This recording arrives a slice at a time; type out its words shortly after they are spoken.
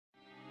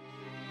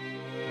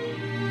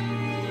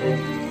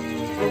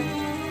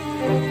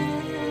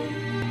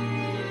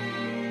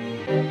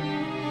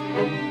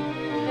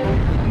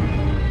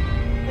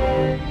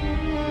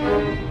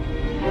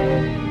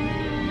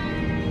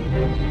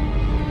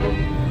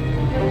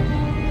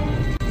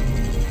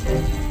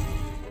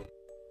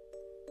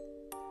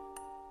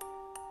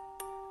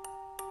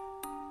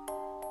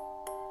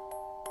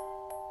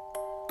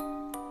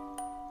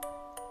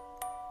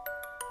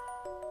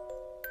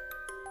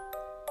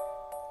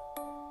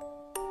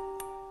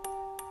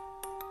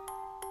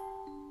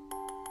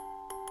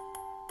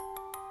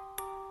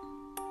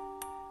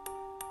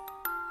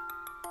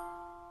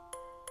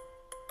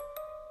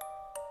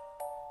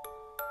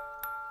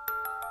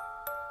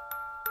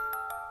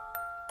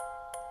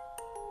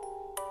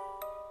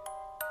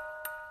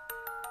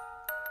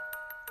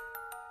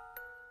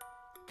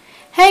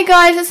Hey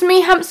guys, it's me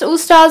Hamster All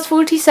Stars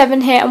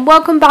 47 here and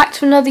welcome back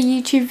to another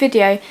YouTube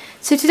video.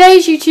 So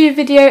today's YouTube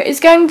video is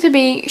going to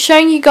be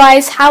showing you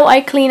guys how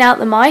I clean out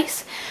the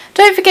mice.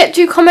 Don't forget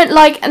to comment,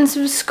 like and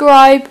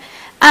subscribe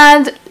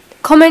and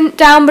comment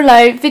down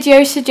below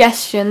video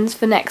suggestions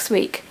for next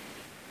week.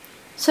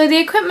 So the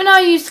equipment I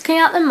use to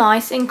clean out the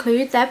mice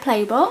include their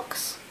play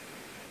box,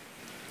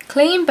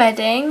 clean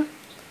bedding,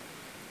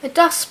 a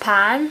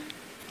dustpan,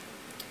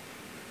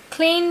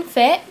 clean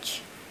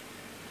fitch,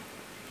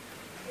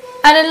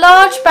 and a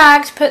large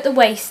bag to put the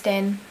waste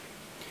in.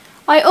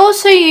 I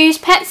also use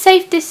pet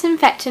safe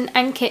disinfectant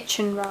and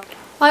kitchen rug.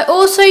 I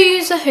also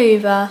use a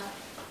hoover.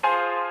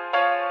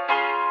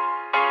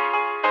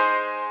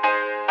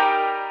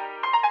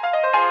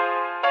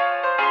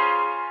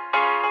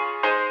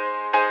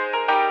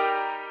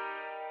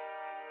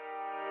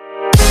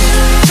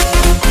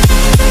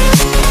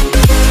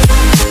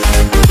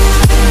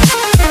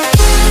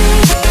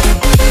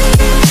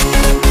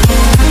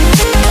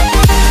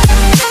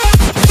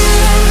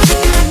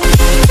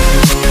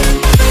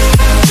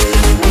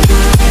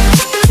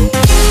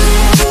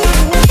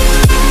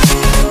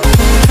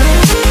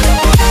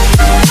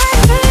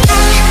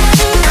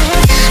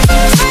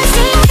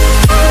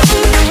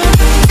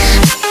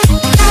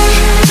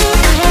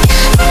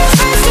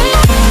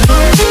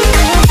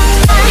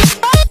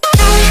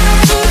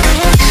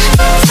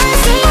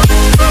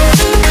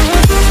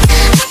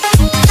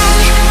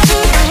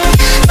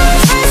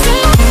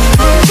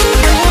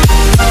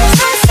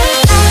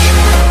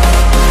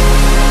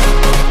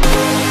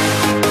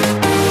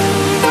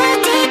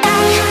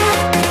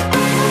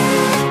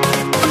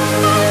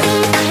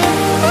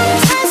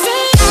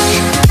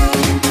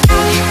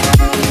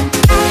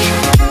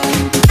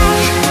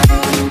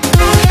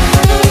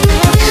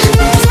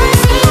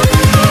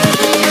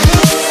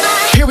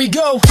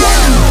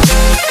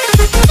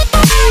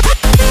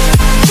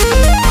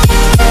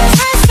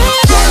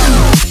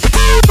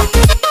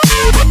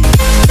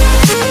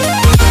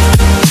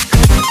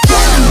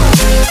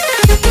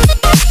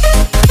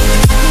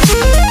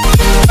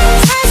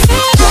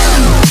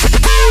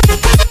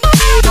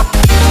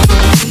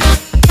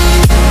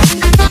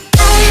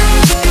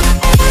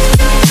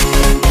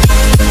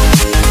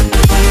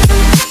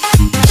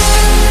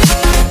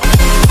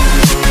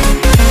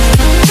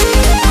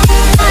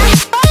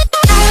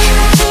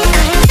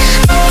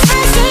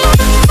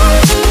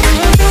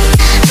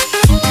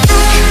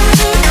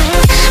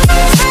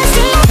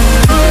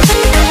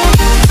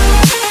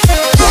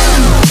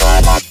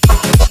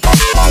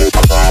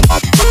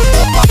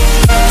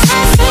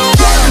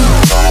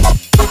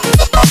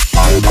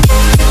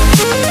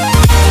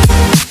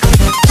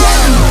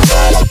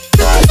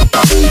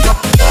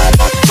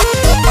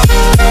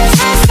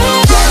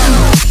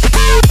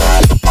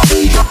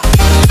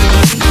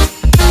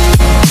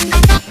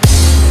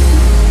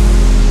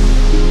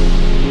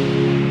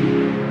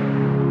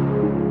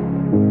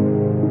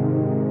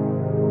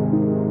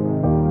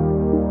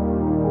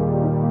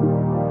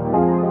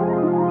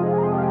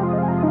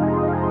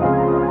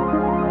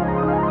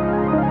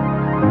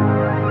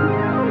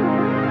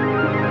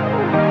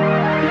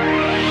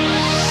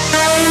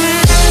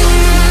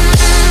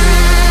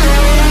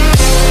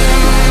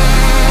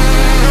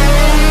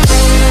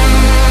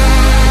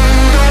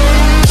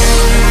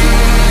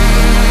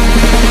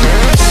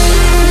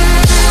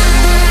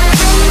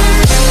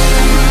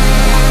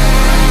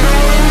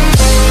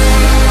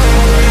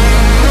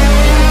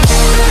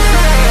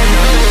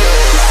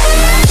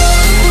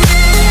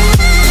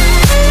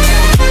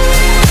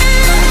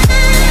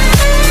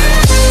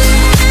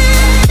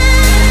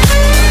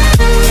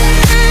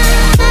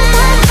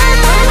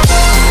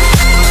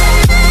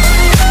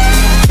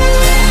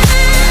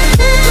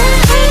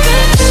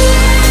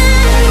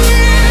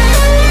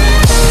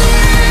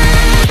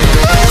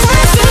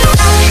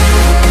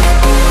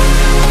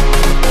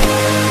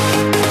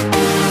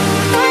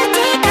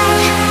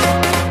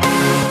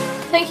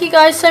 Thank you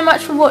guys so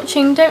much for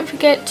watching. Don't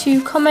forget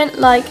to comment,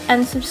 like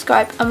and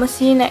subscribe, and we'll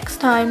see you next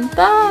time.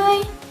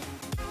 Bye!